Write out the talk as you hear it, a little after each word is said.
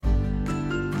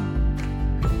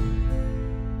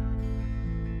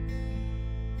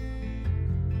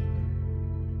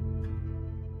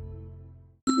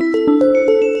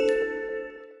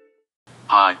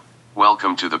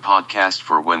Welcome to the podcast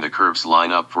for When the Curves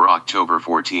Line Up for October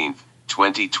 14th,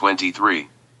 2023.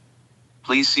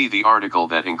 Please see the article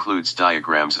that includes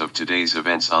diagrams of today's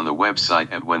events on the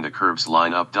website at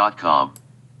whenthecurveslineup.com.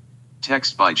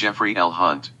 Text by Jeffrey L.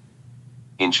 Hunt.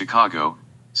 In Chicago,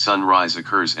 sunrise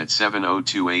occurs at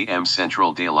 7:02 a.m.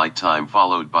 Central Daylight Time,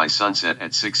 followed by sunset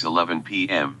at 6:11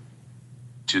 p.m.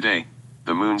 Today,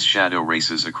 the moon's shadow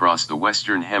races across the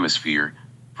western hemisphere,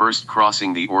 first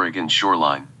crossing the Oregon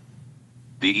shoreline.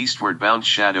 The eastward-bound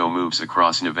shadow moves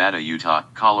across Nevada, Utah,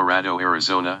 Colorado,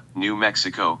 Arizona, New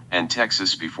Mexico, and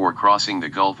Texas before crossing the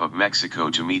Gulf of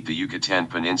Mexico to meet the Yucatan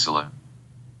Peninsula.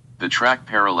 The track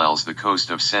parallels the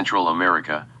coast of Central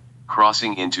America,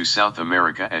 crossing into South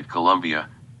America at Colombia,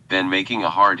 then making a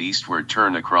hard eastward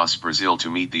turn across Brazil to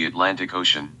meet the Atlantic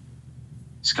Ocean.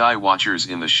 Sky watchers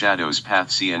in the shadow's path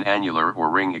see an annular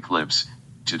or ring eclipse,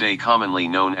 today commonly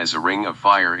known as a ring of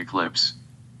fire eclipse.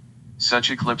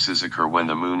 Such eclipses occur when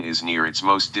the moon is near its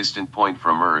most distant point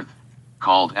from Earth,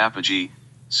 called apogee,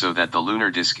 so that the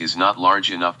lunar disk is not large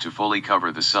enough to fully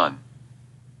cover the sun.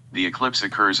 The eclipse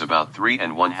occurs about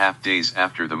 3½ days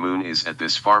after the moon is at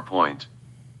this far point.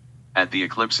 At the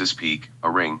eclipse's peak,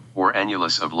 a ring, or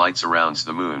annulus of light surrounds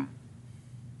the moon.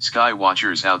 Sky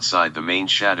watchers outside the main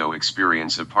shadow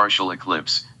experience a partial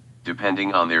eclipse,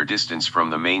 depending on their distance from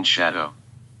the main shadow.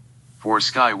 For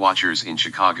sky watchers in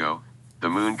Chicago, the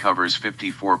moon covers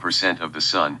 54% of the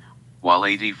sun, while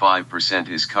 85%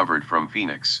 is covered from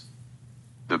Phoenix.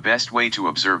 The best way to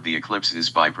observe the eclipse is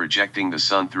by projecting the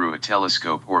sun through a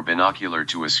telescope or binocular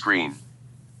to a screen.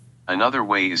 Another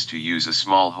way is to use a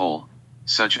small hole,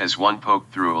 such as one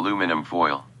poked through aluminum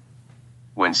foil.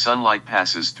 When sunlight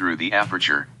passes through the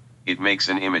aperture, it makes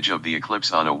an image of the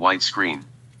eclipse on a white screen.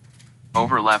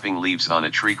 Overlapping leaves on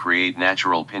a tree create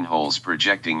natural pinholes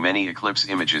projecting many eclipse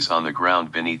images on the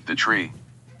ground beneath the tree.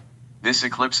 This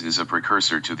eclipse is a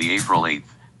precursor to the April 8,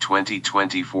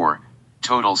 2024,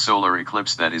 total solar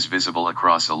eclipse that is visible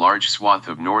across a large swath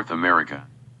of North America.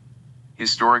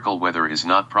 Historical weather is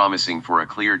not promising for a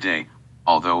clear day,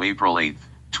 although April 8,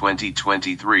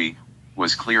 2023,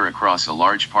 was clear across a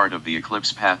large part of the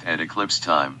eclipse path at eclipse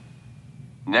time.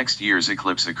 Next year's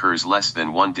eclipse occurs less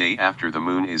than 1 day after the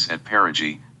moon is at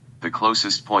perigee, the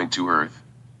closest point to Earth.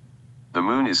 The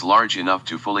moon is large enough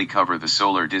to fully cover the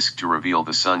solar disk to reveal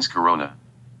the sun's corona.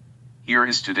 Here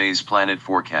is today's planet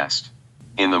forecast.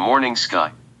 In the morning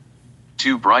sky,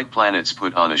 2 bright planets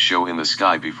put on a show in the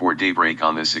sky before daybreak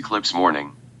on this eclipse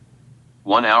morning.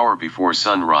 1 hour before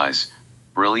sunrise,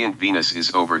 brilliant Venus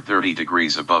is over 30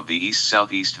 degrees above the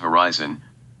east-southeast horizon,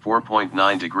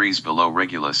 4.9 degrees below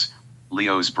Regulus,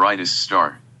 Leo's brightest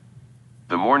star.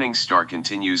 The morning star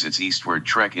continues its eastward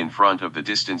trek in front of the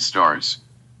distant stars.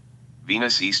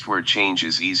 Venus' eastward change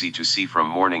is easy to see from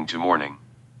morning to morning.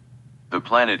 The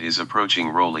planet is approaching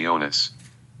Rho Leonis.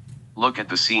 Look at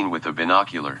the scene with a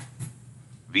binocular.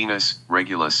 Venus,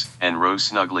 Regulus, and Rho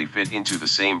snugly fit into the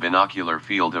same binocular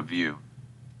field of view.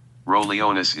 Rho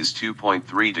Leonis is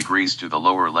 2.3 degrees to the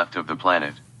lower left of the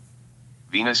planet.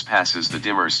 Venus passes the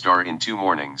dimmer star in 2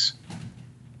 mornings.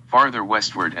 Farther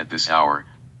westward at this hour,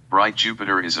 bright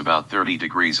Jupiter is about 30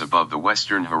 degrees above the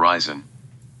western horizon.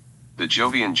 The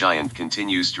Jovian giant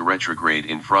continues to retrograde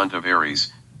in front of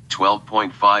Aries,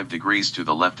 12.5 degrees to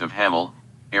the left of Hammel,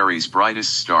 Aries'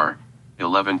 brightest star,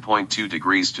 11.2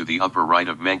 degrees to the upper right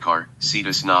of Menkar,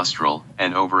 Cetus Nostral,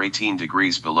 and over 18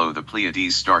 degrees below the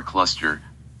Pleiades star cluster,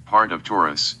 part of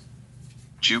Taurus.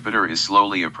 Jupiter is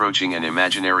slowly approaching an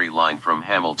imaginary line from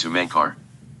Hammel to Menkar.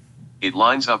 It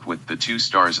lines up with the 2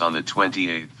 stars on the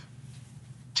 28th.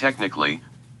 Technically,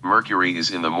 Mercury is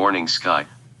in the morning sky,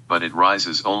 but it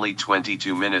rises only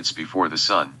 22 minutes before the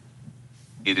sun.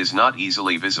 It is not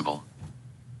easily visible.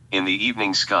 In the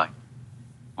evening sky,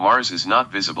 Mars is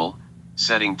not visible,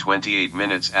 setting 28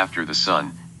 minutes after the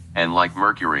sun, and like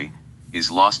Mercury,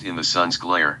 is lost in the sun's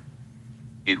glare.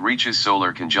 It reaches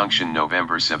solar conjunction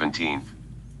November 17th.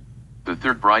 The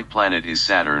third bright planet is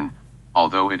Saturn,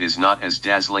 although it is not as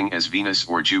dazzling as Venus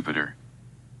or Jupiter.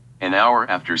 An hour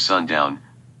after sundown,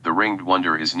 the ringed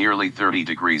wonder is nearly 30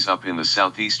 degrees up in the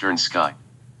southeastern sky.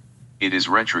 It is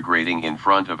retrograding in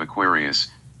front of Aquarius,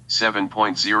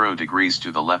 7.0 degrees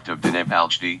to the left of Deneb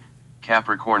Algedi,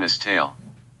 Capricornus tail.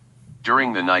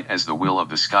 During the night as the wheel of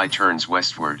the sky turns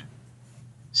westward,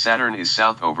 Saturn is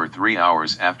south over 3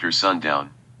 hours after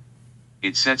sundown.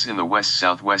 It sets in the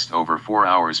west-southwest over 4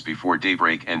 hours before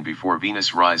daybreak and before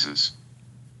Venus rises.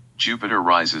 Jupiter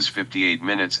rises 58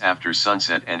 minutes after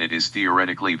sunset, and it is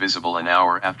theoretically visible an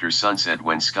hour after sunset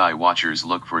when sky watchers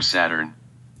look for Saturn.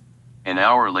 An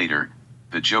hour later,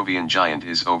 the Jovian giant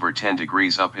is over 10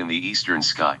 degrees up in the eastern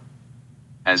sky.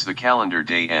 As the calendar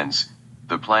day ends,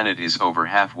 the planet is over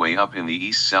halfway up in the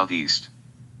east-southeast.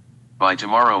 By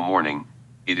tomorrow morning,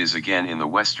 it is again in the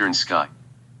western sky.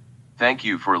 Thank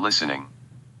you for listening.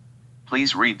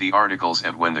 Please read the articles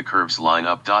at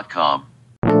whenthecurveslineup.com.